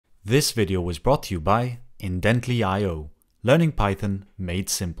This video was brought to you by Indently.io, learning Python made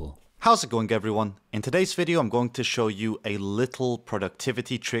simple. How's it going, everyone? In today's video, I'm going to show you a little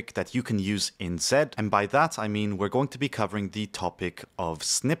productivity trick that you can use in Z. And by that, I mean we're going to be covering the topic of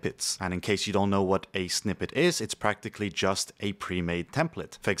snippets. And in case you don't know what a snippet is, it's practically just a pre-made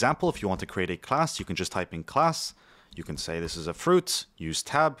template. For example, if you want to create a class, you can just type in class. You can say this is a fruit, use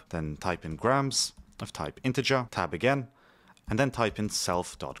tab, then type in grams, of type integer, tab again, and then type in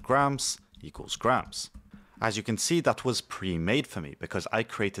self.grams equals grams. As you can see, that was pre-made for me because I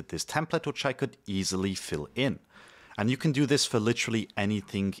created this template which I could easily fill in. And you can do this for literally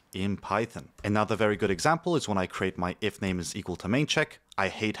anything in Python. Another very good example is when I create my if name is equal to main check. I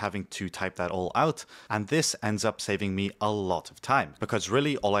hate having to type that all out, and this ends up saving me a lot of time because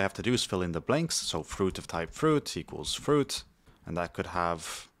really all I have to do is fill in the blanks. So fruit of type fruit equals fruit, and that could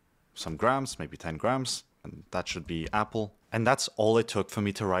have some grams, maybe 10 grams, and that should be apple. And that's all it took for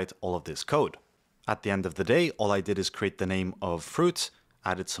me to write all of this code. At the end of the day, all I did is create the name of fruit,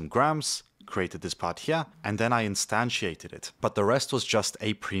 added some grams, created this part here, and then I instantiated it. But the rest was just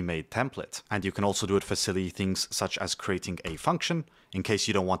a pre-made template. And you can also do it for silly things such as creating a function. In case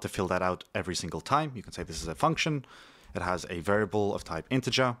you don't want to fill that out every single time, you can say this is a function. It has a variable of type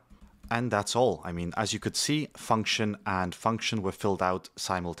integer. And that's all. I mean, as you could see, function and function were filled out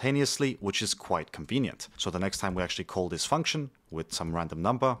simultaneously, which is quite convenient. So the next time we actually call this function with some random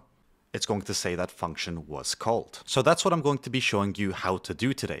number, it's going to say that function was called. So that's what I'm going to be showing you how to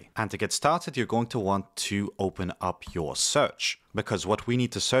do today. And to get started, you're going to want to open up your search, because what we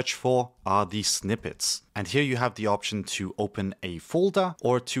need to search for are these snippets. And here you have the option to open a folder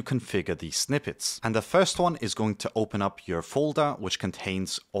or to configure these snippets. And the first one is going to open up your folder, which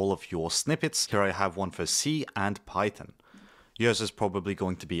contains all of your snippets. Here I have one for C and Python. Yours is probably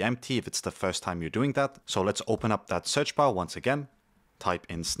going to be empty if it's the first time you're doing that. So let's open up that search bar once again. Type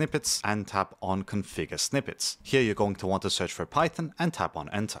in snippets and tap on configure snippets. Here you're going to want to search for Python and tap on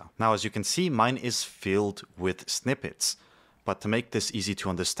enter. Now, as you can see, mine is filled with snippets. But to make this easy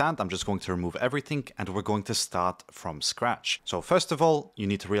to understand, I'm just going to remove everything and we're going to start from scratch. So first of all, you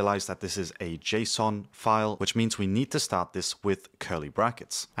need to realize that this is a JSON file, which means we need to start this with curly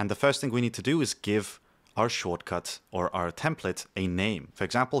brackets. And the first thing we need to do is give our shortcut or our template a name. For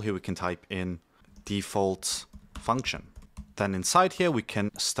example, here we can type in default function. Then inside here, we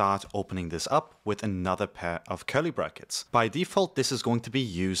can start opening this up with another pair of curly brackets. By default, this is going to be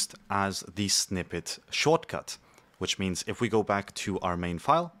used as the snippet shortcut, which means if we go back to our main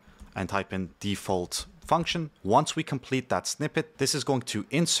file and type in default function, once we complete that snippet, this is going to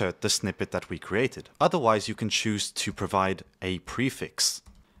insert the snippet that we created. Otherwise, you can choose to provide a prefix.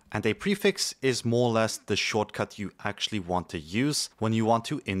 And a prefix is more or less the shortcut you actually want to use when you want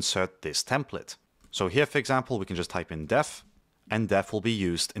to insert this template. So here, for example, we can just type in def, and def will be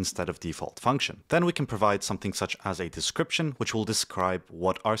used instead of default function. Then we can provide something such as a description, which will describe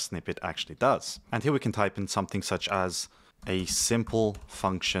what our snippet actually does. And here we can type in something such as a simple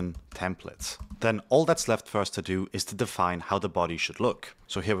function template. Then all that's left for us to do is to define how the body should look.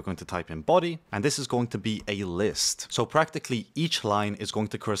 So here we're going to type in body, and this is going to be a list. So practically each line is going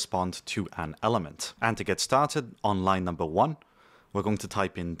to correspond to an element. And to get started on line number 1, we're going to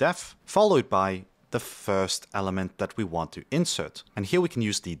type in def, followed by the first element that we want to insert. And here we can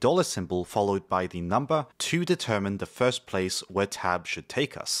use the dollar symbol followed by the number to determine the first place where tab should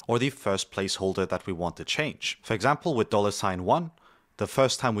take us, or the first placeholder that we want to change. For example, with $1, the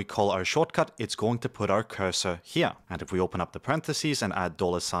first time we call our shortcut, it's going to put our cursor here. And if we open up the parentheses and add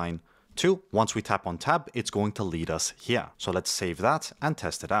 $2, once we tap on tab, it's going to lead us here. So let's save that and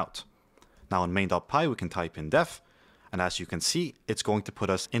test it out. Now in main.py, we can type in def, and as you can see, it's going to put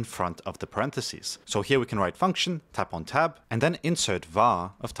us in front of the parentheses. So here we can write function, tap on tab, and then insert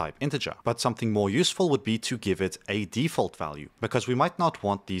var of type integer. But something more useful would be to give it a default value, because we might not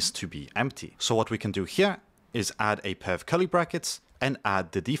want these to be empty. So what we can do here is add a pair of curly brackets and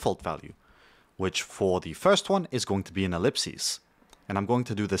add the default value, which for the first one is going to be an ellipses. And I'm going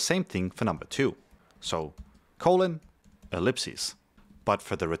to do the same thing for number 2. So colon, ellipses. But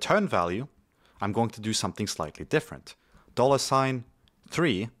for the return value, I'm going to do something slightly different. $3,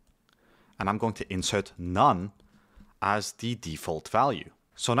 and I'm going to insert none as the default value.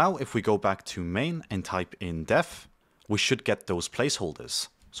 So now if we go back to main and type in def, we should get those placeholders.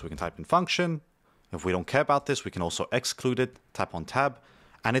 So we can type in function. If we don't care about this, we can also exclude it, tap on tab,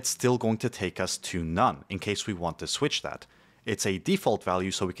 and it's still going to take us to none in case we want to switch that. It's a default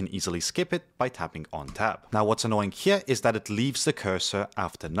value, so we can easily skip it by tapping on tab. Now what's annoying here is that it leaves the cursor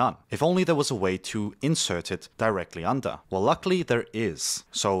after none. If only there was a way to insert it directly under. Well, luckily there is.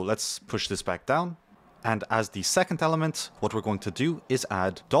 So let's push this back down And as the second element, what we're going to do is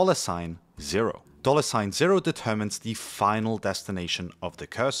add $0. $0 determines the final destination of the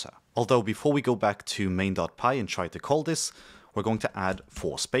cursor. Although before we go back to main.py and try to call this, we're going to add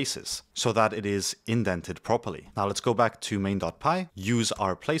 4 spaces so that it is indented properly. Now let's go back to main.py, use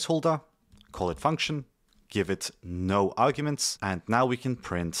our placeholder, call it function, give it no arguments, and now we can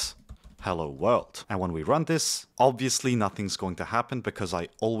print hello world. And when we run this, obviously nothing's going to happen because I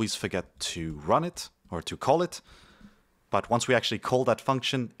always forget to run it or to call it. But once we actually call that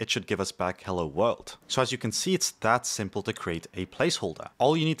function, it should give us back hello world. So as you can see, it's that simple to create a placeholder.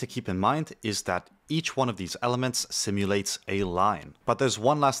 All you need to keep in mind is that each one of these elements simulates a line. But there's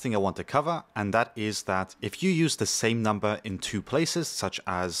one last thing I want to cover, and that is that if you use the same number in 2 places, such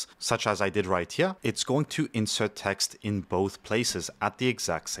as I did right here, it's going to insert text in both places at the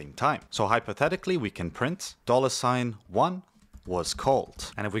exact same time. So hypothetically, we can print $1 was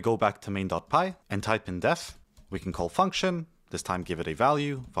called. And if we go back to main.py and type in def, we can call function, this time give it a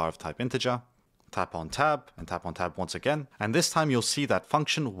value, var of type integer, tap on tab, and tap on tab once again. And this time you'll see that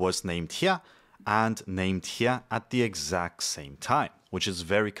function was named here and named here at the exact same time, which is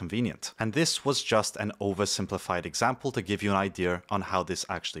very convenient. And this was just an oversimplified example to give you an idea on how this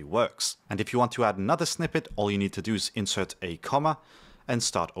actually works. And if you want to add another snippet, all you need to do is insert a comma and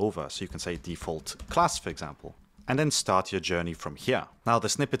start over. So you can say default class, for example, and then start your journey from here. Now the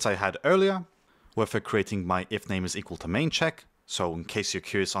snippets I had earlier were for creating my if name is equal to main check. So in case you're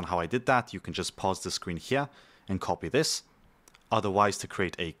curious on how I did that, you can just pause the screen here and copy this. Otherwise, to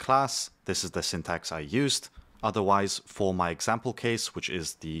create a class, this is the syntax I used. Otherwise, for my example case, which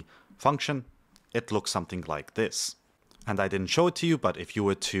is the function, it looks something like this. And I didn't show it to you, but if you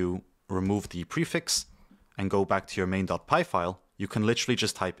were to remove the prefix and go back to your main.py file, you can literally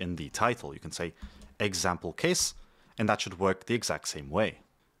just type in the title. You can say example case, and that should work the exact same way.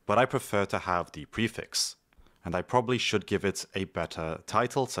 But I prefer to have the prefix, and I probably should give it a better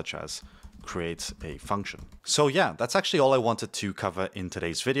title, such as create a function. So yeah, that's actually all I wanted to cover in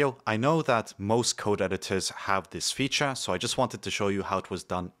today's video. I know that most code editors have this feature, so I just wanted to show you how it was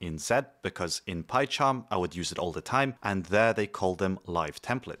done in Z, because in PyCharm I would use it all the time, and there they call them live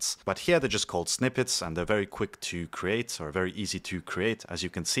templates. But here they're just called snippets, and they're very quick to create, or very easy to create, as you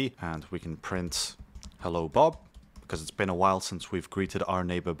can see. And we can print hello Bob, because it's been a while since we've greeted our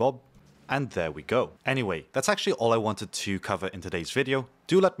neighbor Bob. And there we go. Anyway, that's actually all I wanted to cover in today's video.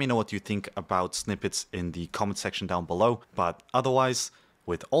 Do let me know what you think about snippets in the comment section down below. But otherwise,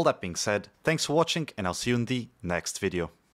 with all that being said, thanks for watching, and I'll see you in the next video.